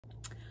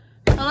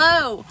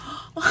Hello.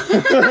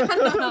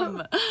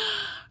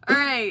 All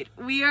right,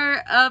 we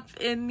are up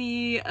in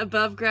the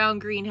above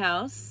ground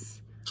greenhouse.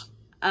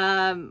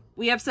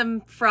 We have some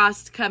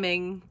frost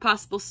coming,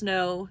 possible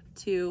snow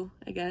too,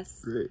 I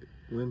guess. Great.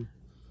 When?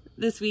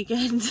 This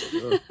weekend.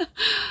 Oh.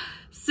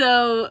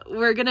 So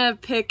we're gonna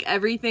pick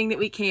everything that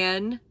we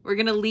can. We're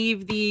gonna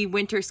leave the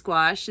winter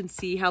squash and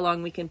see how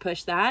long we can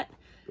push that.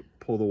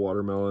 Pull the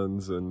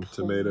watermelons and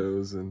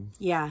tomatoes and...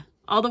 Yeah,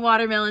 all the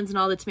watermelons and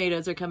all the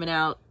tomatoes are coming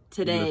out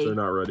today. Even if they're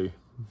not ready.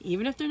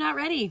 Even if they're not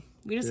ready.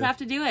 We just have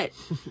to do it.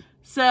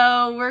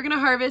 So we're gonna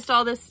harvest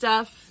all this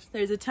stuff.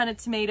 There's a ton of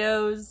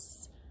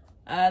tomatoes.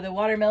 The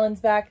watermelon's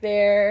back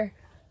there.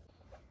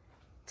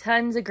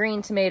 Tons of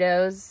green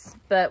tomatoes,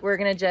 but we're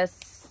gonna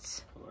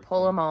just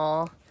pull them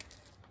all.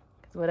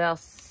 What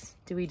else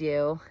do we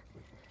do?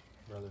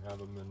 I'd rather have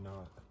them than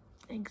not.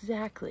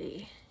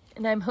 Exactly.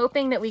 And I'm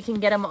hoping that we can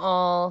get them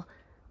all,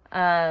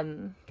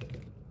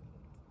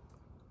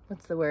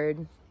 what's the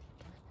word?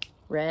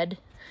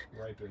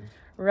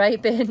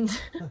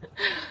 Ripened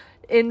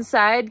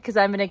inside, because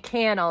I'm gonna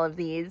can all of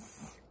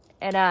these.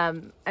 And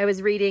I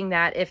was reading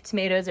that if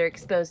tomatoes are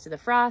exposed to the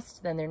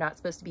frost, then they're not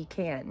supposed to be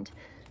canned.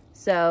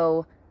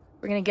 So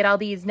we're gonna get all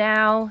these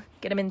now,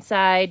 get them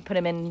inside, put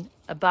them in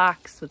a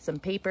box with some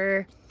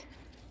paper,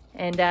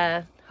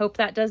 and hope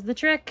that does the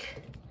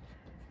trick.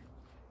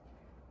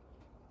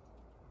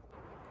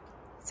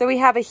 So we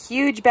have a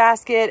huge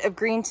basket of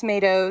green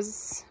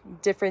tomatoes,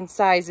 different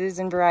sizes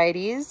and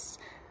varieties.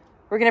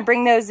 We're gonna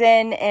bring those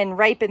in and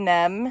ripen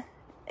them.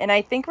 And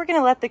I think we're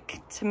gonna let the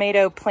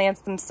tomato plants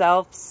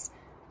themselves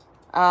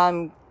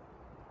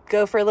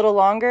go for a little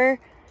longer.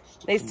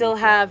 They still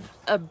have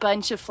a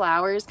bunch of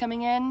flowers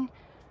coming in.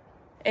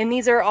 And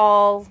these are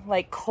all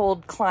like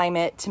cold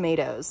climate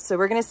tomatoes. So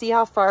we're gonna see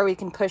how far we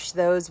can push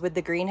those with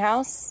the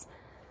greenhouse.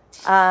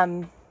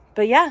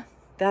 But yeah,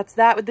 that's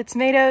that with the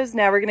tomatoes.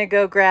 Now we're gonna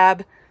go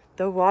grab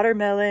the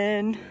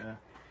watermelon. Yeah.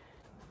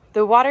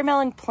 The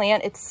watermelon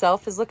plant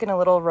itself is looking a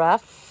little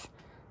rough.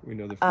 We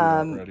know the fruit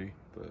already,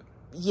 but...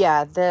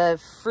 Yeah, the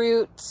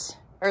fruit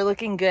are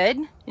looking good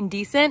and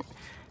decent.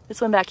 This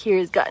one back here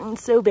has gotten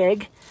so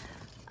big.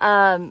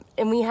 And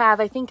we have,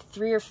 I think,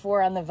 3 or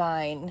 4 on the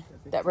vine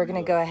that we're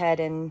gonna go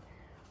ahead and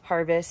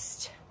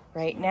harvest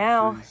right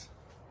now.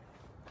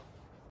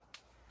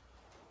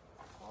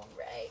 All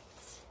right.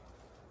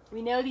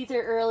 We know these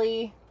are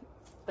early,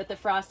 but the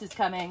frost is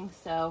coming,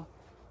 so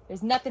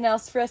there's nothing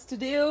else for us to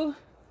do.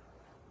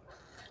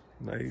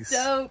 Nice.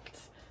 Stoked.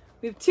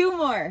 We have 2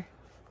 more.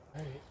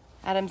 All right.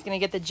 Adam's gonna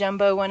get the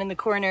jumbo one in the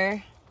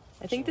corner.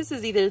 I think this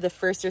is either the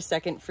first or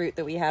second fruit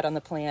that we had on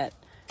the plant.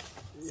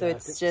 So Yeah,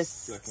 it's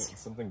just... second.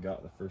 Something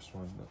got the first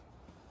one, but...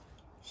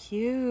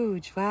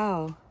 Huge,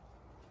 wow.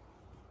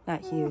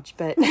 Not huge,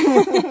 but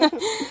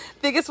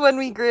biggest one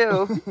we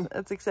grew.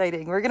 That's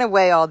exciting. We're gonna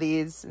weigh all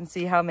these and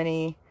see how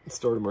many.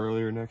 Start them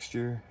earlier next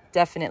year.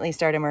 Definitely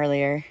start them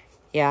earlier.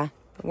 Yeah.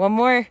 One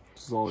more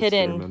This is all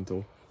hidden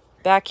experimental.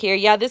 back here.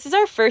 Yeah, this is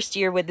our first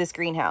year with this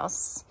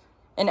greenhouse.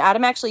 And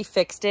Adam actually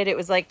fixed it. It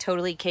was like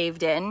totally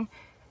caved in.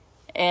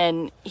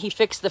 And he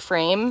fixed the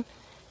frame.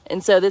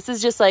 And so this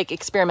is just like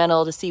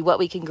experimental to see what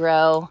we can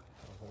grow,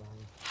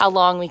 how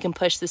long we can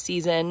push the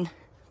season.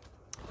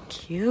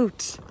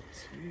 Cute.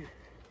 Sweet.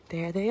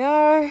 There they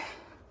are.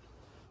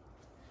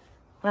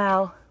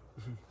 Wow.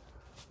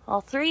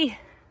 All 3.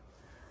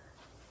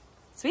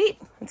 Sweet.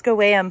 Let's go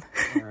weigh them.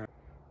 Right.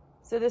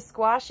 So the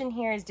squash in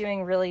here is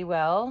doing really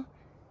well.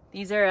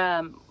 These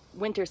are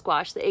winter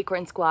squash, the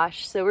acorn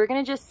squash. So we're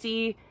gonna just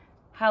see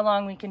how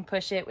long we can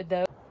push it with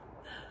those.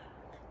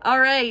 All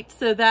right,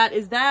 so that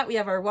is that. We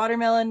have our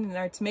watermelon and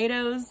our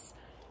tomatoes.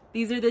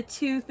 These are the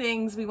 2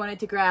 things we wanted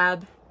to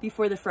grab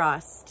before the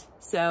frost.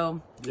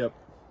 So Yep.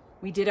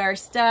 we did our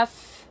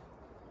stuff.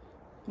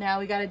 Now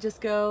we gotta just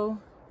go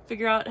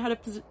figure out how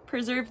to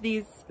preserve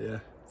these. Yeah.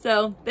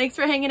 So thanks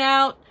for hanging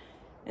out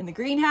in the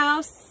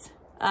greenhouse.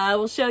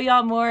 We'll show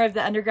y'all more of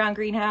the underground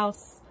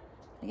greenhouse.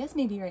 I guess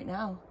maybe right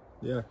now.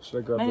 Yeah. Should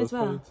I grab Might those as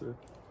well. plants? Or...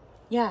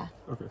 Yeah.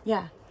 Okay.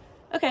 Yeah.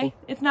 Okay, cool.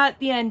 It's not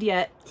the end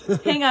yet.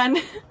 Hang on.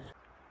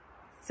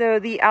 So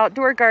the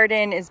outdoor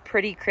garden is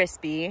pretty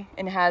crispy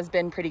and has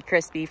been pretty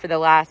crispy for the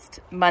last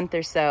month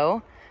or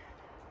so.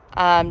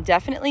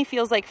 Definitely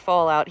feels like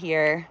fall out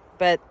here,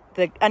 but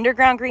the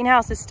underground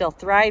greenhouse is still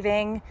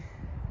thriving.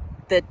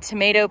 The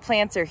tomato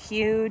plants are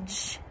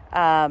huge.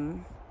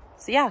 So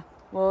yeah,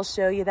 we'll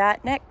show you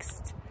that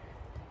next.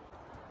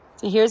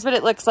 So here's what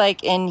it looks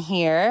like in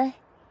here.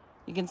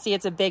 You can see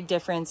it's a big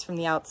difference from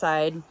the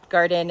outside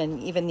garden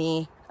and even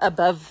the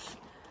above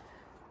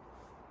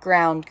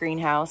ground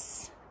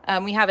greenhouse.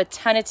 We have a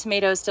ton of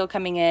tomatoes still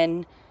coming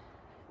in,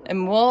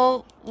 and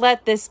we'll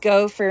let this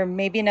go for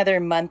maybe another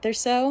month or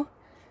so.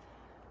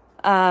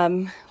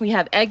 We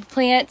have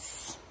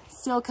eggplants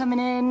still coming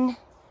in,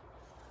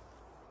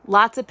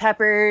 lots of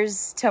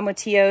peppers,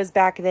 tomatillos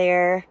back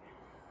there,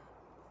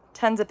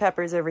 tons of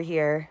peppers over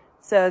here.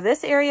 So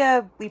this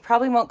area we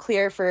probably won't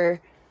clear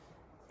for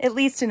at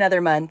least another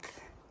month.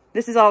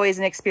 This is always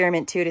an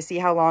experiment too, to see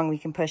how long we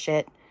can push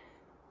it.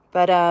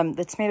 But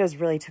the tomatoes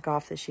really took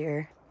off this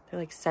year. They're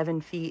like 7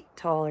 feet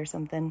tall or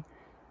something.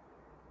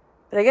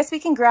 But I guess we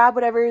can grab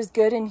whatever is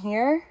good in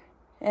here,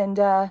 and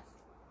then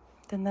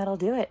that'll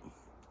do it.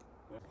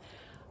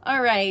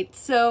 All right,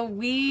 so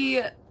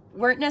we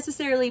weren't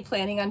necessarily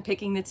planning on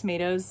picking the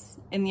tomatoes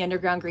in the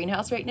underground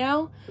greenhouse right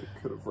now. They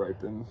could have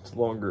ripened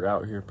longer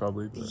out here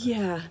probably. But...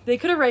 Yeah, they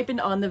could have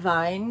ripened on the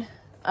vine.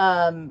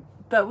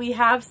 But we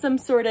have some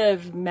sort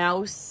of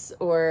mouse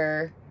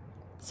or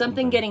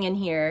something getting in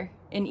here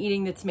and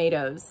eating the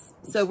tomatoes.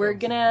 So we're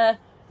gonna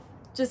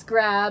just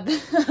grab,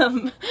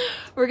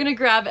 we're gonna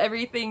grab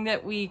everything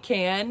that we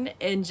can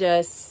and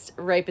just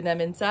ripen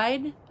them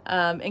inside,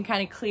 and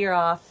kind of clear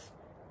off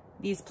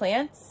these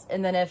plants.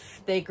 And then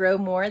if they grow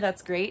more,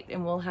 that's great,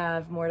 and we'll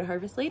have more to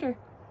harvest later.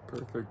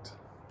 Perfect.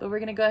 But we're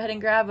gonna go ahead and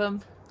grab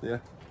them. Yeah.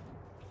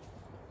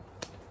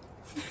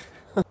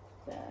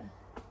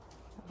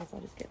 I'll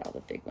just get all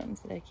the big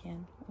ones that I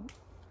can.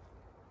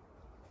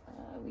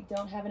 We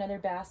don't have another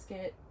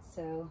basket,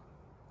 so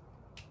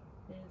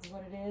it is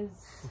what it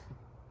is.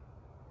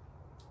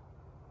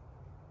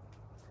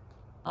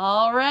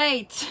 All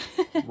right.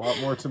 A lot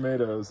more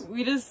tomatoes.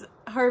 We just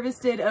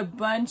harvested a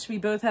bunch. We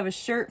both have a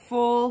shirt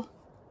full.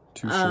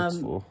 2 shirts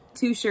full.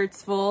 2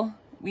 shirts full.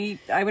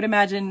 I would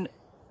imagine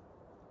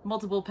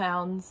multiple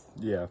pounds.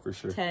 Yeah, for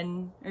sure.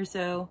 10 or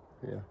so.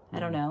 Yeah. I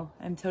don't know.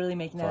 I'm totally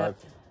making that 5. up.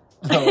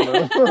 I don't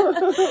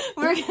know.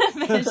 We're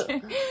gonna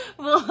measure.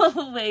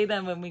 We'll weigh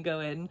them when we go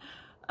in.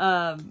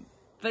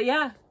 But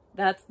yeah,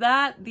 that's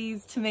that.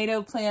 These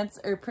tomato plants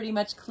are pretty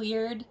much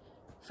cleared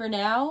for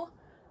now.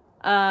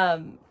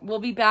 We'll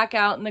be back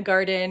out in the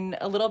garden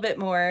a little bit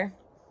more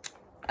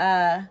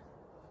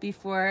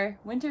before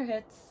winter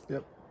hits.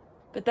 Yep.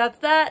 But that's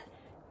that.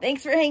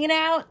 Thanks for hanging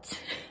out.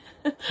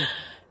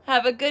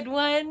 Have a good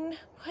one.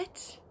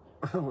 What?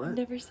 What? I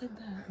never said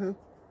that.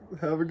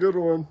 Have a good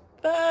one.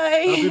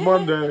 Bye. Happy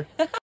Monday.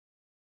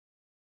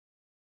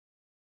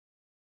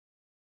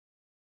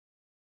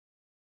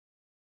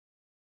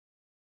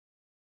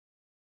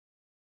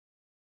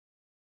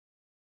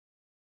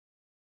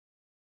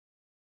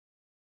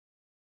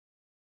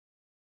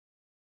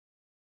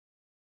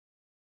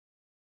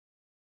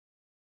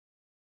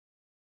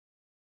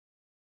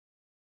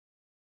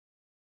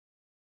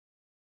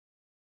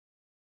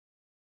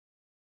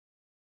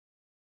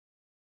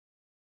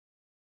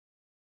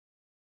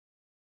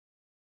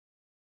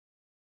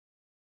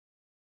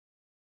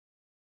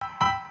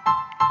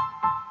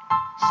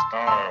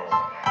 Style.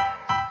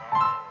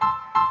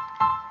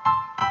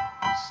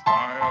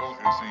 Style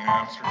is the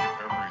answer to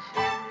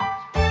everything.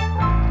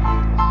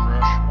 A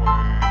fresh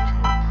way to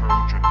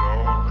approach a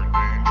dull or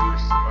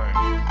dangerous thing.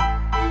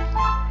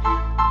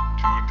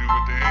 To do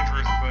a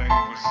dangerous thing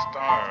with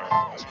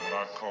style is what I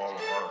call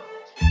art.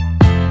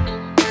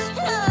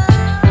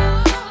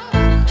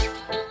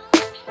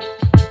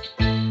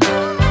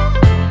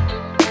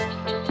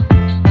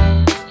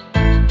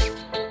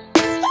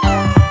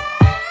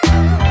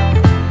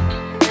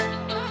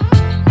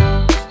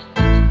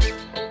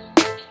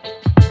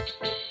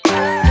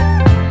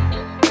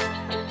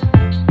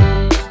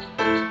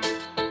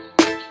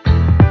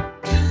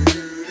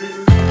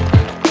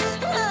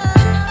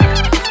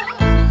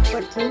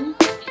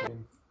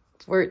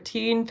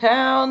 14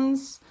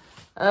 pounds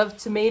of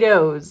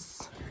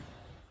tomatoes.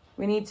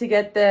 We need to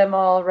get them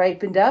all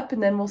ripened up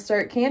and then we'll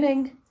start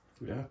canning.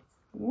 Yeah.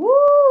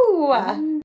 Woo!